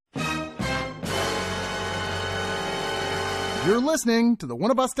You're listening to the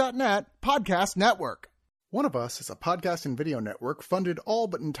oneofus.net podcast network. One of Us is a podcast and video network funded all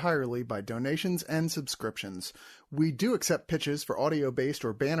but entirely by donations and subscriptions. We do accept pitches for audio-based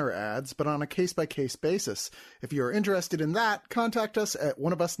or banner ads, but on a case-by-case basis. If you are interested in that, contact us at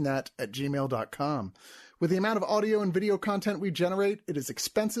oneofusnet@gmail.com. With the amount of audio and video content we generate, it is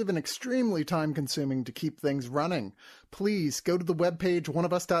expensive and extremely time-consuming to keep things running. Please go to the webpage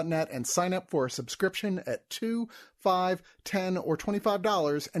oneofus.net and sign up for a subscription at $2, $5, $10, or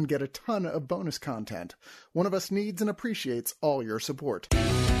 $25 and get a ton of bonus content. One of Us needs and appreciates all your support.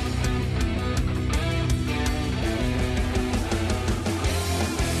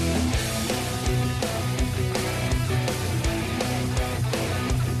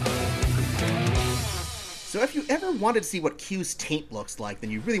 So if you ever wanted to see what Q's taint looks like, then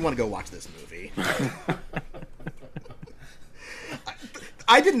you really want to go watch this movie.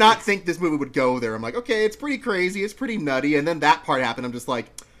 I did not think this movie would go there. I'm like, okay, it's pretty crazy, it's pretty nutty, and then that part happened. I'm just like,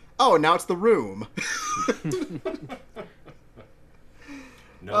 oh, now it's The Room.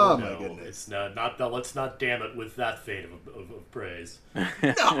 No, my goodness. It's not. Let's not damn it with that fate of praise.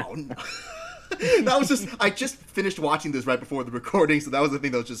 No. That was just, I just finished watching this right before the recording, so that was the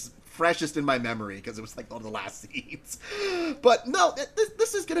thing that was just freshest in my memory, because it was like one of the last scenes. But no,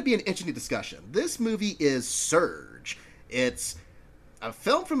 this is going to be an interesting discussion. This movie is Surge. It's a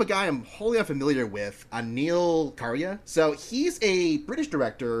film from a guy I'm wholly unfamiliar with, Anil Karia. So he's a British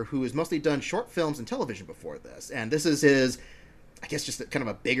director who has mostly done short films and television before this, and this is his, I guess, just kind of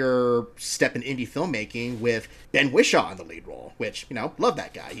a bigger step in indie filmmaking with Ben Whishaw in the lead role, which, you know, love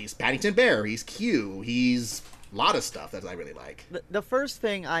that guy. He's Paddington Bear, he's Q, he's a lot of stuff that I really like. The first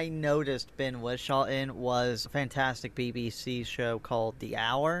thing I noticed Ben Whishaw in was a fantastic BBC show called The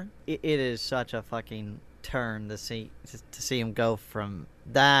Hour. It is such a fucking turn to see him go from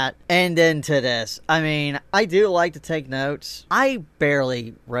that and then to this. I mean, I do like to take notes. I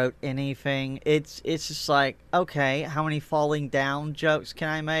barely wrote anything. It's just like, okay, how many falling down jokes can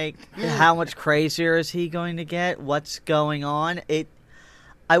I make? How much crazier is he going to get? What's going on?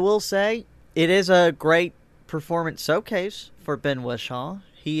 I will say, it is a great performance showcase for Ben Whishaw.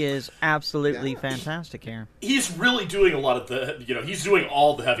 He is absolutely fantastic here. He's really doing a lot of he's doing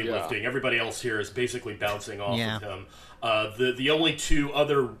all the heavy lifting. Everybody else here is basically bouncing off of him. The only two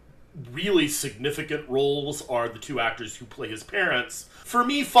other really significant roles are the two actors who play his parents. For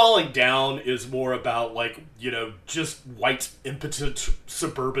me, Falling Down is more about, just white, impotent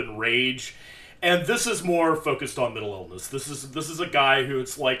suburban rage. And this is more focused on mental illness. This is a guy who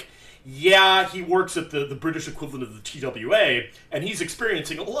it's like, yeah, he works at the British equivalent of the TWA, and he's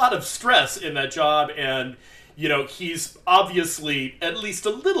experiencing a lot of stress in that job, and, he's obviously at least a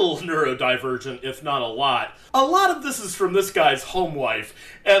little neurodivergent, if not a lot. A lot of this is from this guy's home life,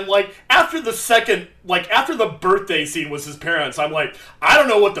 and, after the birthday scene with his parents, I'm like, I don't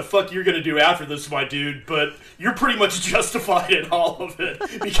know what the fuck you're gonna do after this, my dude, but you're pretty much justified in all of it,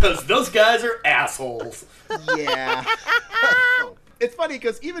 because those guys are assholes. Yeah. It's funny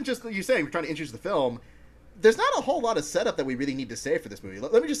because even just you saying we're trying to introduce the film, there's not a whole lot of setup that we really need to say for this movie.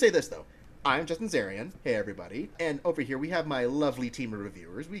 Let me just say this, though. I'm Justin Zarian. Hey, everybody. And over here we have my lovely team of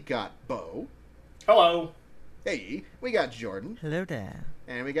reviewers. We got Bo. Hello. Hey. We got Jordan. Hello there.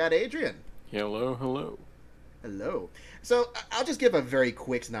 And we got Adrian. Hello, hello. Hello. So I'll just give a very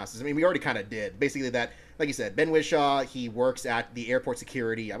quick synopsis. I mean, we already kind of did. Basically that, like you said, Ben Whishaw, he works at the airport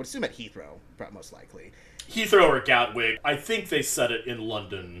security. I would assume at Heathrow, most likely. Heathrow or Gatwick. I think they said it in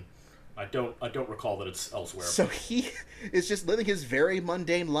London. I don't recall that it's elsewhere. So he is just living his very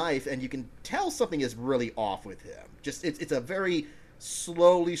mundane life, and you can tell something is really off with him. Just it's a very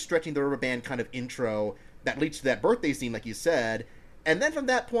slowly stretching the rubber band kind of intro that leads to that birthday scene, like you said, and then from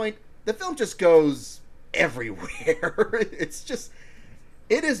that point, the film just goes everywhere. It's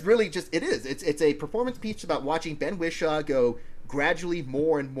a performance piece about watching Ben Whishaw go gradually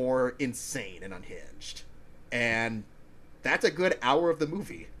more and more insane and unhinged. And that's a good hour of the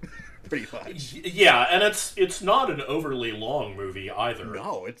movie, pretty much. Yeah, and it's not an overly long movie either.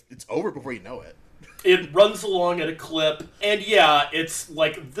 No, it's over before you know it. It runs along at a clip, and yeah, it's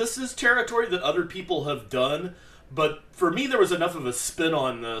like, this is territory that other people have done, but for me there was enough of a spin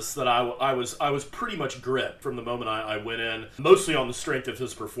on this that I was pretty much gripped from the moment I went in, mostly on the strength of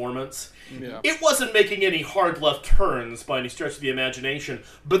his performance. Yeah. It wasn't making any hard left turns by any stretch of the imagination,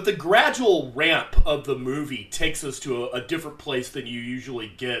 but the gradual ramp of the movie takes us to a different place than you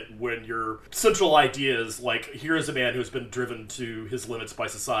usually get when your central idea is like, here is a man who's been driven to his limits by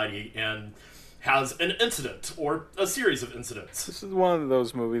society and has an incident or a series of incidents. This is one of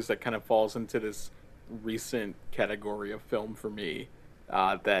those movies that kind of falls into this recent category of film for me.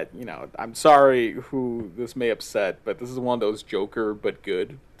 that, you know, I'm sorry who this may upset, but this is one of those Joker but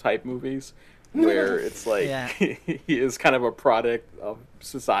good type movies where it's like he is kind of a product of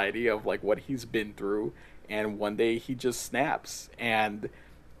society, of like what he's been through, and one day he just snaps. And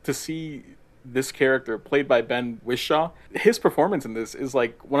to see this character played by Ben Whishaw, his performance in this is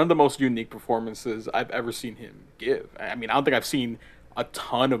like one of the most unique performances I've ever seen him give. I mean, I don't think I've seen a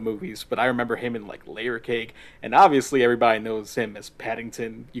ton of movies, but I remember him in like Layer Cake, and obviously everybody knows him as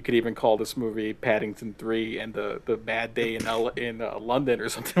Paddington. You could even call this movie Paddington 3 and the Bad Day in London or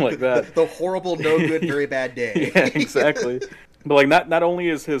something like that. The horrible, no good, very bad day. Yeah, exactly. But like not only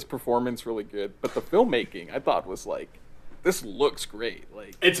is his performance really good, but the filmmaking I thought was like, this looks great.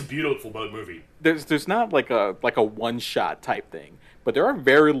 Like, it's a beautiful movie. There's not like a one shot type thing, but there are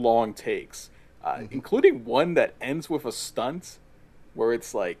very long takes, including one that ends with a stunt where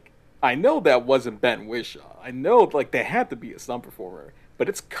it's like, I know that wasn't Ben Whishaw. I know like they had to be a stunt performer, but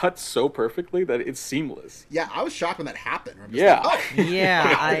it's cut so perfectly that it's seamless. Yeah, I was shocked when that happened. Yeah. Like, oh.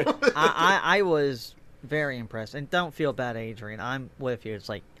 Yeah, I was very impressed. And don't feel bad, Adrian. I'm with you. It's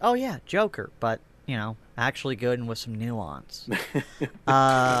like, oh yeah, Joker, but you know, actually good and with some nuance.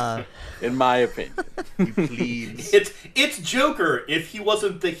 In my opinion. You please. It's Joker if he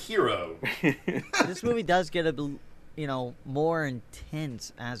wasn't the hero. This movie does get a, you know, more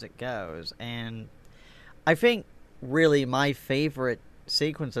intense as it goes, and I think really my favorite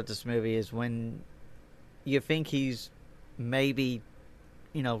sequence of this movie is when you think he's maybe,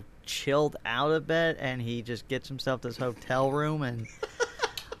 you know, chilled out a bit and he just gets himself this hotel room and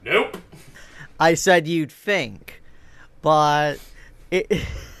Nope. I said you'd think, but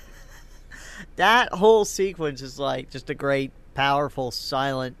that whole sequence is like just a great, powerful,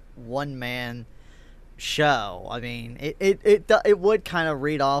 silent one-man show. I mean, it would kind of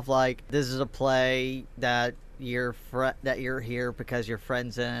read off like this is a play that you're here because your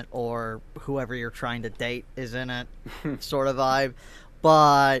friend's in it or whoever you're trying to date is in it, sort of vibe.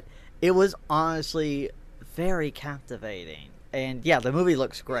 But it was honestly very captivating. And yeah, the movie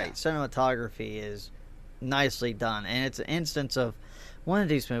looks great. Yeah. Cinematography is nicely done, and it's an instance of one of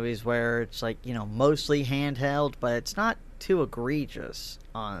these movies where it's like, you know, mostly handheld, but it's not too egregious,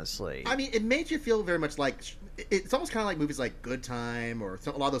 honestly. I mean, it made you feel very much like, it's almost kind of like movies like Good Time or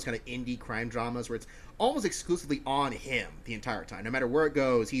a lot of those kind of indie crime dramas where it's almost exclusively on him the entire time. No matter where it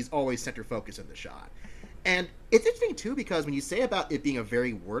goes, he's always center focus in the shot. And it's interesting, too, because when you say about it being a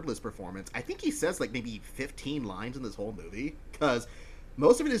very wordless performance, I think he says, like, maybe 15 lines in this whole movie, because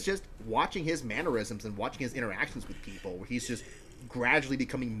most of it is just watching his mannerisms and watching his interactions with people, where he's just gradually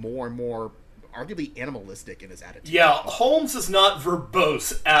becoming more and more arguably animalistic in his attitude. Yeah, Holmes is not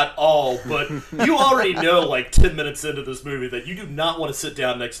verbose at all, but you already know, like, 10 minutes into this movie that you do not want to sit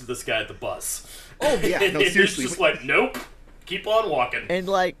down next to this guy at the bus. Oh, yeah, no, seriously. It's just like, nope, keep on walking. And,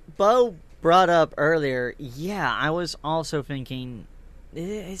 like, Bo brought up earlier, yeah, I was also thinking,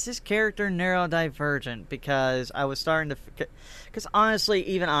 is this character neurodivergent? Because I was starting to... Because honestly,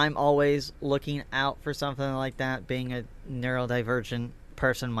 even I'm always looking out for something like that, being a neurodivergent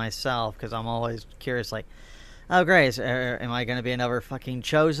person myself, because I'm always curious, like, oh, great, am I going to be another fucking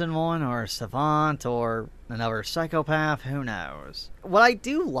chosen one, or a savant, or another psychopath? Who knows? What I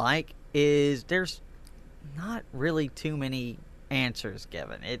do like is there's not really too many answers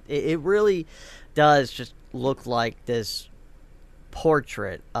given. It really does just look like this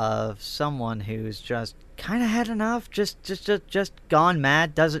portrait of someone who's just kind of had enough, just gone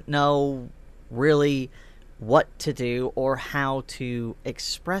mad, doesn't know really what to do or how to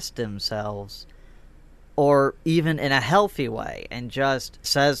express themselves, or even in a healthy way, and just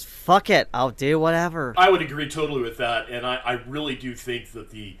says, fuck it, I'll do whatever. I would agree totally with that, and I really do think that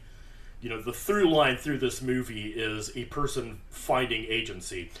the through line through this movie is a person finding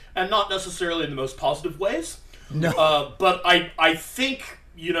agency, and not necessarily in the most positive ways. No. But I think,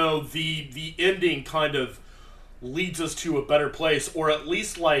 the ending kind of leads us to a better place, or at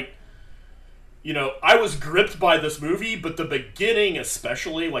least, like, I was gripped by this movie, but the beginning,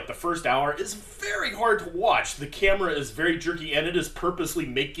 especially, like the first hour, is very hard to watch. The camera is very jerky, and it is purposely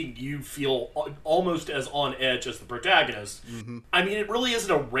making you feel almost as on edge as the protagonist. Mm-hmm. I mean, it really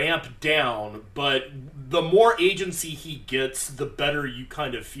isn't a ramp down, but the more agency he gets, the better you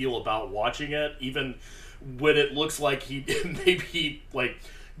kind of feel about watching it, even when it looks like he maybe, like,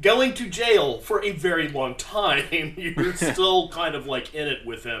 going to jail for a very long time. You're still kind of, like, in it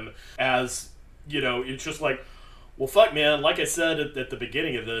with him as... it's just like, well, fuck, man. Like I said at the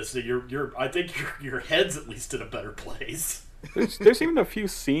beginning of this, I think your head's at least in a better place. There's even a few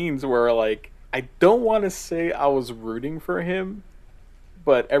scenes where, like, I don't want to say I was rooting for him,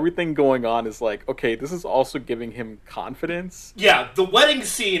 but everything going on is like, okay, this is also giving him confidence. Yeah, the wedding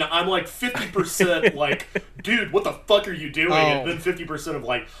scene, I'm like 50% like, dude, what the fuck are you doing? And then 50% of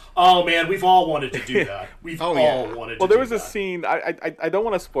like, oh man, we've all wanted to do that. We've all wanted to do that. Well, there was a scene, I don't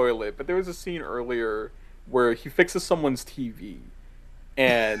want to spoil it, but there was a scene earlier where he fixes someone's TV.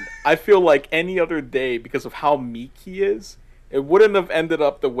 And I feel like any other day, because of how meek he is, it wouldn't have ended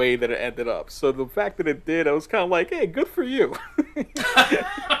up the way that it ended up. So the fact that it did, I was kind of like, hey, good for you.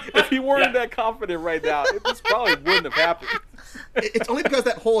 If he weren't that confident right now, this probably wouldn't have happened. It's only because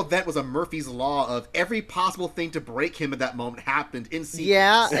that whole event was a Murphy's Law of every possible thing to break him at that moment happened in sequence.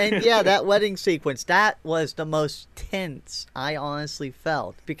 Yeah, and that wedding sequence, that was the most tense I honestly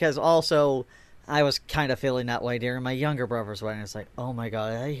felt. Because also, I was kind of feeling that way during my younger brother's wedding. It's like, oh my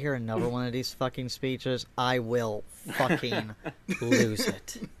god, I hear another one of these fucking speeches, I will fucking lose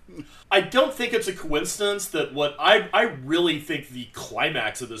it. I don't think it's a coincidence that I really think the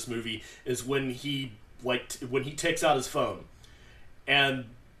climax of this movie is when he takes out his phone. And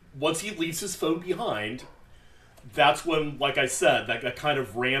once he leaves his phone behind, that's when, like I said, that kind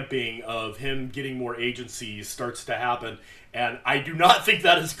of ramping of him getting more agency starts to happen. And I do not think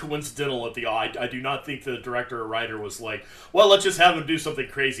that is coincidental at the I do not think the director or writer was like, well, let's just have him do something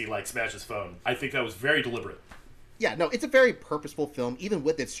crazy like smash his phone. I think that was very deliberate. Yeah, no, it's a very purposeful film, even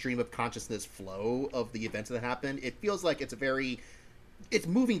with its stream of consciousness flow of the events that happened. It feels like it's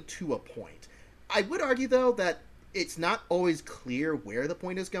moving to a point. I would argue, though, that it's not always clear where the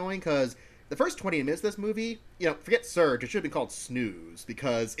point is going, because the first 20 minutes of this movie, forget Surge, it should have been called Snooze,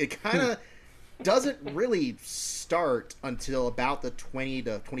 because it kind of doesn't really start until about the 20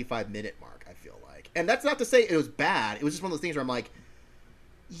 to 25 minute mark, I feel like. And that's not to say it was bad. It was just one of those things where I'm like,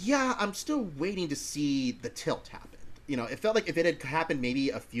 yeah, I'm still waiting to see the tilt happen. It felt like if it had happened maybe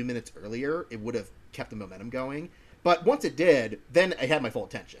a few minutes earlier, it would have kept the momentum going. But once it did, then I had my full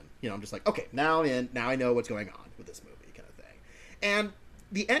attention. I'm just like, okay, now I know what's going on with this movie, kind of thing. And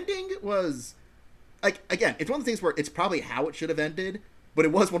the ending was, like, again, it's one of the things where it's probably how it should have ended, but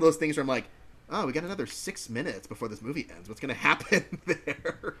it was one of those things where I'm like, oh, we got another 6 minutes before this movie ends. What's going to happen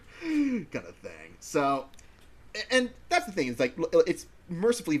there? Kind of thing. So, and that's the thing. It's like, it's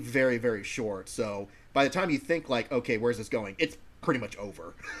mercifully very, very short. So by the time you think like, okay, where's this going? It's pretty much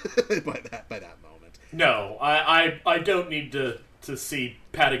over by that moment. No, I don't need to see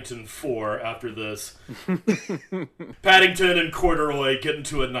Paddington 4 after this. Paddington and Corduroy get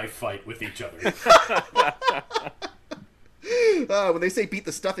into a knife fight with each other. When they say beat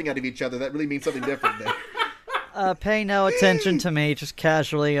the stuffing out of each other, that really means something different there. Pay no attention to me, just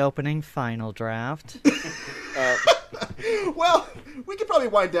casually opening Final Draft. Well, we could probably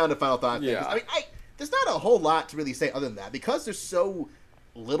wind down to Final Thought. Yeah. I mean, there's not a whole lot to really say other than that. Because there's so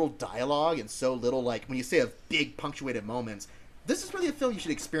little dialogue and so little, like, when you say of big punctuated moments, this is really a film you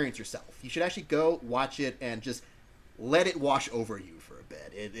should experience yourself. You should actually go watch it and just let it wash over you for a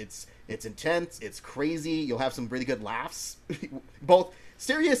bit. It's intense, it's crazy, you'll have some really good laughs. Both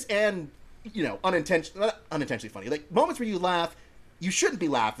serious and, unintentionally funny. Like, moments where you laugh, you shouldn't be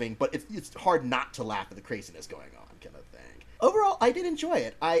laughing, but it's hard not to laugh at the craziness going on, kind of thing. Overall, I did enjoy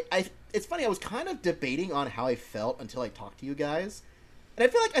it. It's funny, I was kind of debating on how I felt until I talked to you guys, and I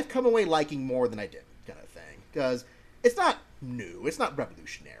feel like I've come away liking more than I did, kind of thing. Because it's not new, it's not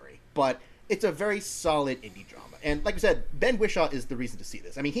revolutionary, but it's a very solid indie drama. And like I said, Ben Whishaw is the reason to see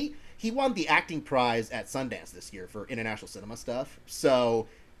this. I mean, he won the acting prize at Sundance this year for international cinema stuff, so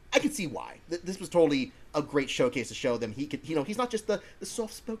I can see why. This was totally a great showcase to show them he could, he's not just the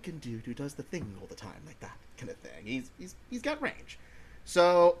soft-spoken dude who does the thing all the time, like that kind of thing. He's got range.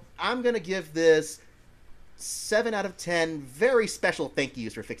 So I'm gonna give this 7 out of 10 very special thank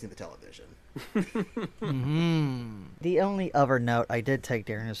yous for fixing the television. Mm-hmm. The only other note I did take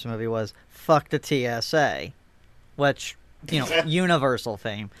during this movie was fuck the TSA, which, universal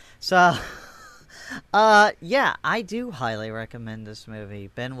fame. So, yeah, I do highly recommend this movie.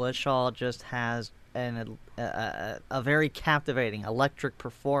 Ben Whishaw just has a very captivating, electric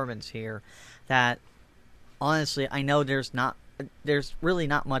performance here that, honestly, I know there's really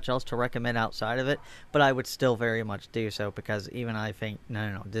not much else to recommend outside of it, but I would still very much do so, because even I think,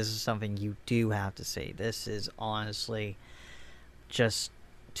 no, this is something you do have to see. This is honestly just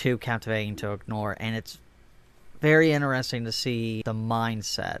too captivating to ignore, and it's very interesting to see the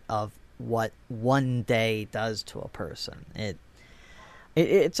mindset of what one day does to a person.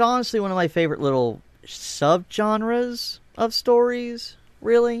 It's honestly one of my favorite little subgenres of stories,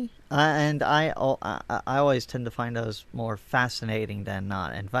 really. And I always tend to find those more fascinating than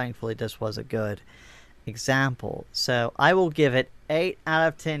not, and thankfully this was a good example. So I will give it 8 out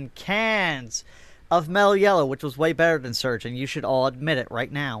of 10 cans of Mellow Yellow, which was way better than Surge, and you should all admit it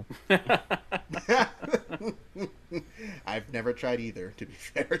right now. I've never tried either, to be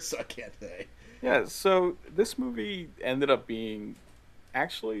fair, so I can't say. Yeah, so this movie ended up being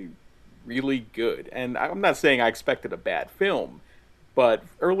actually really good. And I'm not saying I expected a bad film, but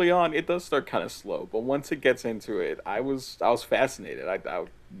early on it does start kind of slow. But once it gets into it, I was fascinated. I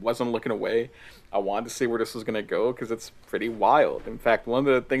wasn't looking away. I wanted to see where this was going to go because it's pretty wild. In fact, one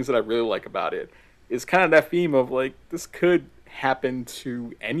of the things that I really like about it is kind of that theme of, like, this could happen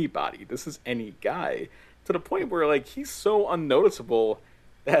to anybody. This is any guy. To the point where, like, he's so unnoticeable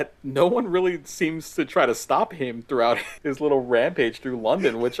that no one really seems to try to stop him throughout his little rampage through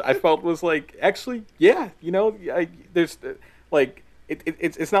London, which I felt was, like, actually, yeah, you know, there's, like,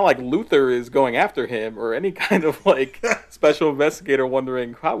 it's not like Luther is going after him or any kind of, like, special investigator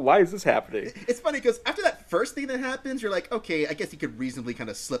wondering, why is this happening? It's funny because after that first thing that happens, you're like, okay, I guess he could reasonably kind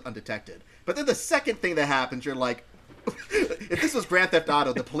of slip undetected. But then the second thing that happens, you're like, if this was Grand Theft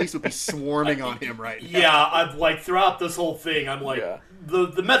Auto, the police would be swarming on him right now. Yeah, I'm like, throughout this whole thing, I'm like,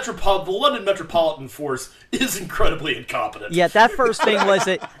 the London Metropolitan Force is incredibly incompetent. Yeah, that first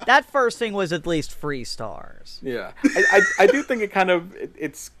thing was at least 3 stars. Yeah, I do think it's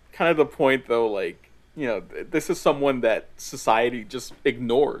kind of the point though, like, you know, this is someone that society just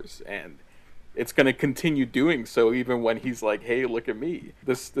ignores, and it's going to continue doing so even when he's like, hey, look at me.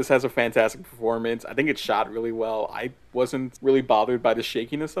 This has a fantastic performance. I think it's shot really well. I wasn't really bothered by the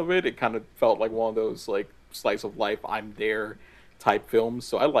shakiness of it. It kind of felt like one of those, like, slice of life, I'm there type films.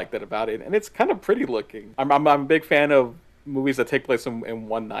 So I like that about it. And it's kind of pretty looking. I'm a big fan of movies that take place in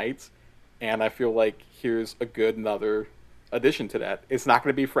one night. And I feel like here's a good another addition to that. It's not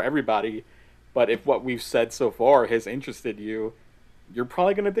going to be for everybody. But if what we've said so far has interested you, you're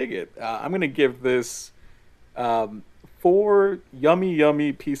probably going to dig it. I'm going to give this 4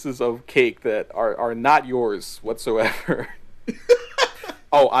 yummy pieces of cake that are not yours whatsoever.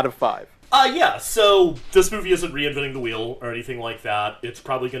 Out of 5. Yeah, so this movie isn't reinventing the wheel or anything like that. It's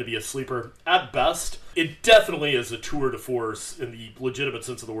probably going to be a sleeper at best. It definitely is a tour de force in the legitimate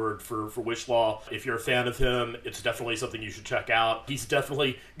sense of the word for Wishlaw. If you're a fan of him, it's definitely something you should check out. He's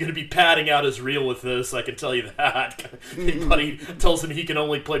definitely going to be padding out his reel with this, I can tell you that. Anybody tells him he can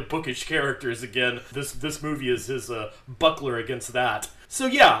only play bookish characters again, this movie is his buckler against that. So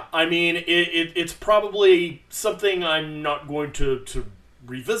yeah, I mean, it's probably something I'm not going to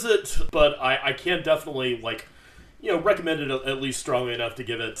revisit, but I can definitely, like, you know, recommend it at least strongly enough to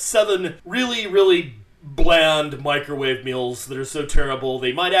give it 7 really, really bland microwave meals that are so terrible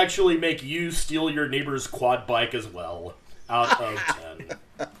they might actually make you steal your neighbor's quad bike as well. Out of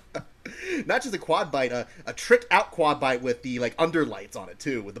 10. Not just a quad bike, a tricked out quad bike with the, like, underlights on it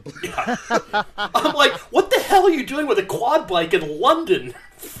too, with the blue. Yeah. I'm like, what the hell are you doing with a quad bike in London?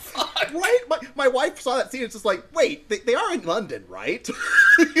 Fuck. Right? My wife saw that scene and it's just like, wait, they are in London, right?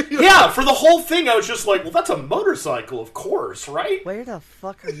 Yeah, for the whole thing I was just like, well, that's a motorcycle, of course, right? Where the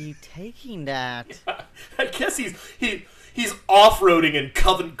fuck are you taking that? I guess he's off-roading in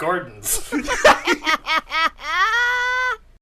Covent Gardens.